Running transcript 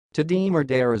To DeMar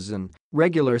DeRozan,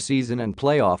 regular season and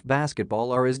playoff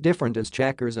basketball are as different as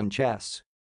checkers and chess.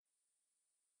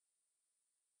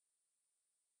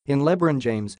 In LeBron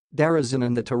James, DeRozan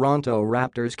and the Toronto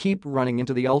Raptors keep running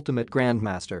into the ultimate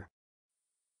grandmaster.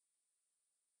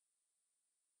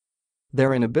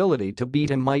 Their inability to beat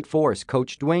him might force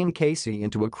coach Dwane Casey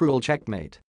into a cruel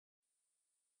checkmate.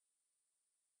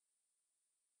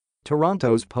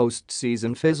 Toronto's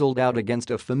postseason fizzled out against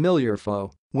a familiar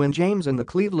foe when James and the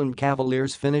Cleveland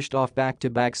Cavaliers finished off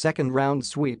back-to-back second-round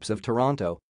sweeps of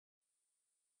Toronto.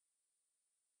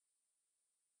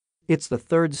 It's the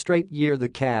third straight year the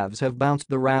Cavs have bounced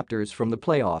the Raptors from the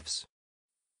playoffs.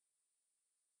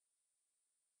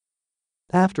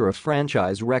 After a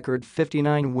franchise record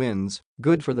 59 wins,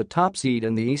 good for the top seed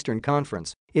in the Eastern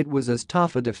Conference, it was as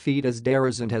tough a defeat as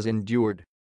DeRozan has endured.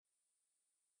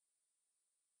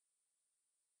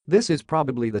 "This is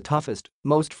probably the toughest,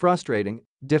 most frustrating,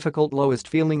 difficult lowest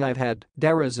feeling I've had,"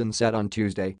 DeRozan said on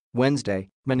Tuesday, Wednesday,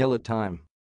 Manila time.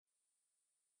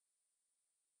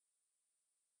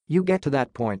 "You get to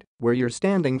that point where you're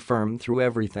standing firm through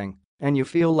everything, and you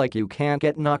feel like you can't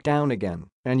get knocked down again,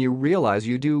 and you realize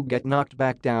you do get knocked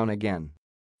back down again.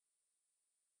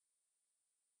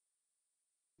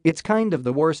 It's kind of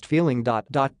the worst feeling."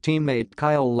 Teammate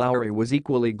Kyle Lowry was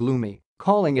equally gloomy,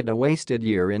 calling it a wasted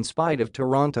year in spite of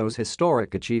Toronto's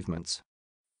historic achievements.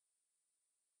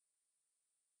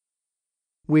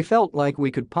 "We felt like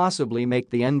we could possibly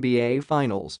make the NBA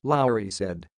Finals," Lowry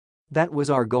said. "That was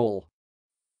our goal."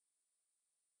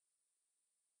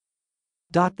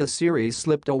 The series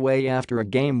slipped away after a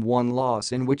Game 1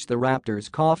 loss in which the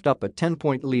Raptors coughed up a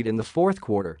 10-point lead in the fourth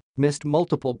quarter, missed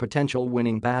multiple potential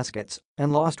winning baskets,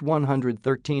 and lost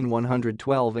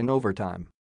 113-112 in overtime.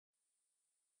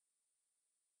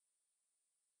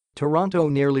 Toronto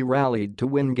nearly rallied to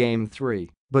win Game 3,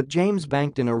 but James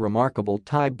banked in a remarkable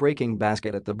tie-breaking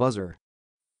basket at the buzzer.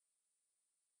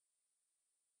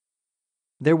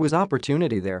 "There was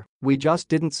opportunity there, we just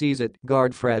didn't seize it,"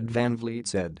 guard Fred VanVleet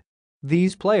said.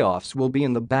 "These playoffs will be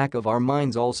in the back of our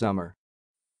minds all summer."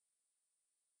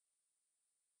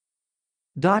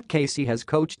 Casey has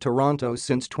coached Toronto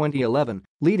since 2011,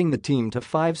 leading the team to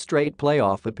 5 straight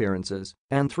playoff appearances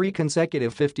and 3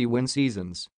 consecutive 50-win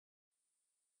seasons.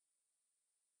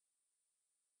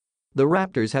 The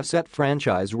Raptors have set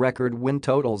franchise record win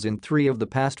totals in 3 of the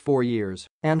past 4 years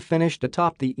and finished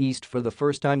atop the East for the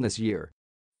first time this year.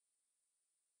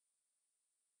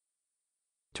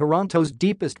 Toronto's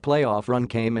deepest playoff run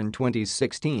came in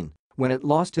 2016 when it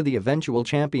lost to the eventual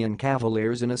champion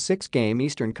Cavaliers in a 6-game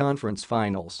Eastern Conference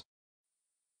Finals.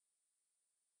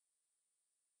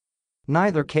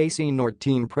 Neither Casey nor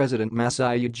team president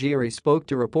Masai Ujiri spoke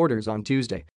to reporters on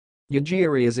Tuesday.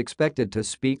 Ujiri is expected to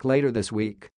speak later this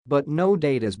week, but no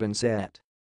date has been set.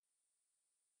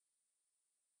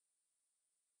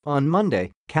 On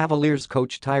Monday, Cavaliers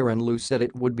coach Tyronn Lue said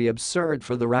it would be absurd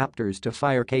for the Raptors to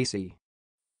fire Casey.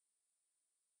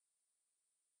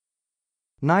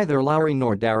 Neither Lowry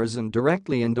nor DeRozan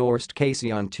directly endorsed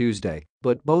Casey on Tuesday,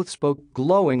 but both spoke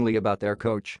glowingly about their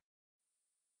coach.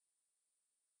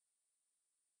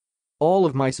 "All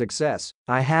of my success,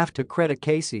 I have to credit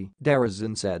Casey,"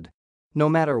 DeRozan said. "No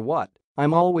matter what,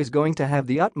 I'm always going to have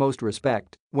the utmost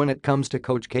respect when it comes to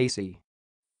Coach Casey."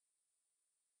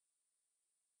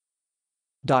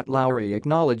 Lowry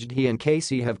acknowledged he and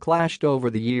Casey have clashed over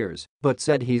the years, but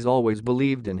said he's always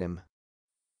believed in him.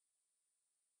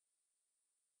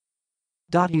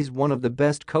 "He's one of the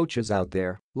best coaches out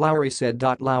there," Lowry said.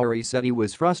 Lowry said he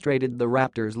was frustrated the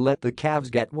Raptors let the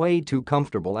Cavs get way too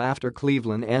comfortable after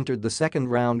Cleveland entered the second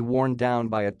round worn down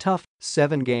by a tough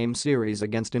 7-game series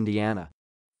against Indiana.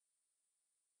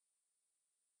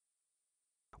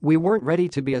 "We weren't ready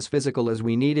to be as physical as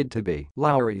we needed to be,"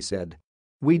 Lowry said.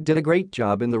 "We did a great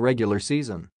job in the regular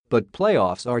season, but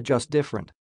playoffs are just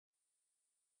different."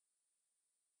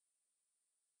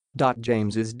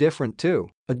 James is different too,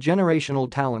 a generational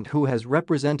talent who has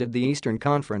represented the Eastern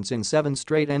Conference in 7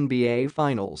 straight NBA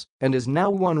Finals and is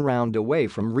now 1 round away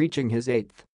from reaching his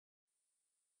 8th.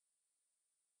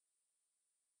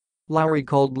 Lowry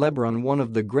called LeBron one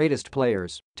of the greatest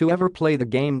players to ever play the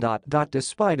game.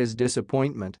 Despite his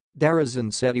disappointment,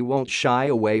 DeRozan said he won't shy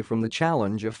away from the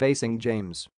challenge of facing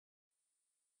James.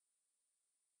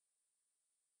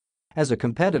 "As a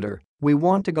competitor, we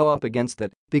want to go up against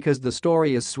it because the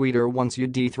story is sweeter once you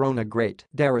dethrone a great,"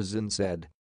 DeRozan said.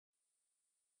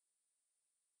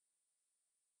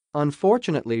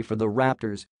 Unfortunately for the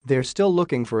Raptors, they're still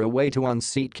looking for a way to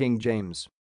unseat King James.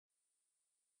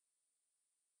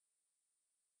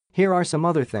 Here are some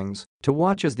other things to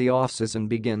watch as the offseason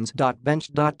begins.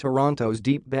 Bench. Toronto's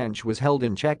deep bench was held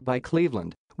in check by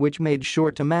Cleveland which made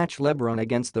sure to match LeBron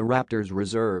against the Raptors'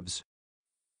 reserves.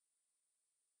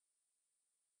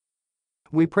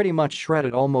 "We pretty much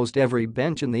shredded almost every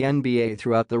bench in the NBA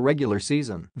throughout the regular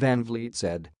season," VanVleet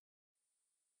said.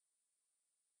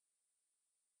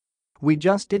 "We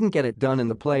just didn't get it done in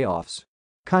the playoffs.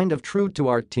 Kind of true to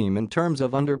our team in terms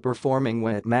of underperforming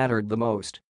when it mattered the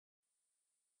most."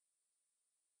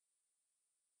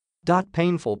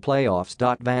 Painful playoffs.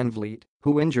 VanVleet,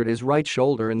 who injured his right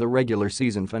shoulder in the regular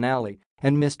season finale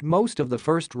and missed most of the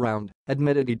first round,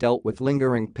 admitted he dealt with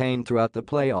lingering pain throughout the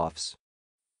playoffs.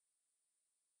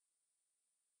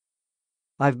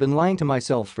 "I've been lying to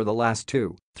myself for the last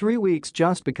 2-3 weeks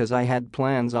just because I had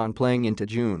plans on playing into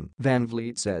June,"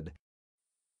 VanVleet said.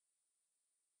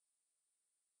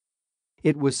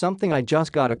 "It was something I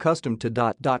just got accustomed to."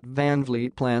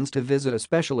 VanVleet plans to visit a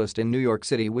specialist in New York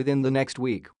City within the next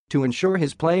week to ensure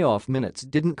his playoff minutes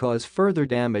didn't cause further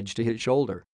damage to his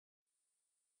shoulder.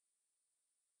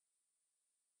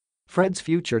 Fred's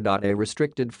future. A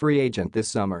restricted free agent this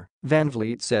summer,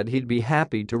 VanVleet said he'd be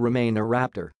happy to remain a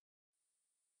Raptor.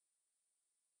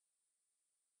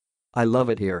 "I love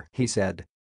it here," he said.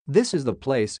 "This is the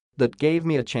place that gave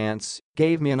me a chance,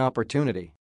 gave me an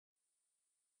opportunity.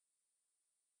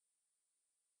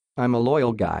 I'm a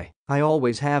loyal guy, I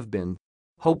always have been.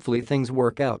 Hopefully things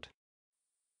work out."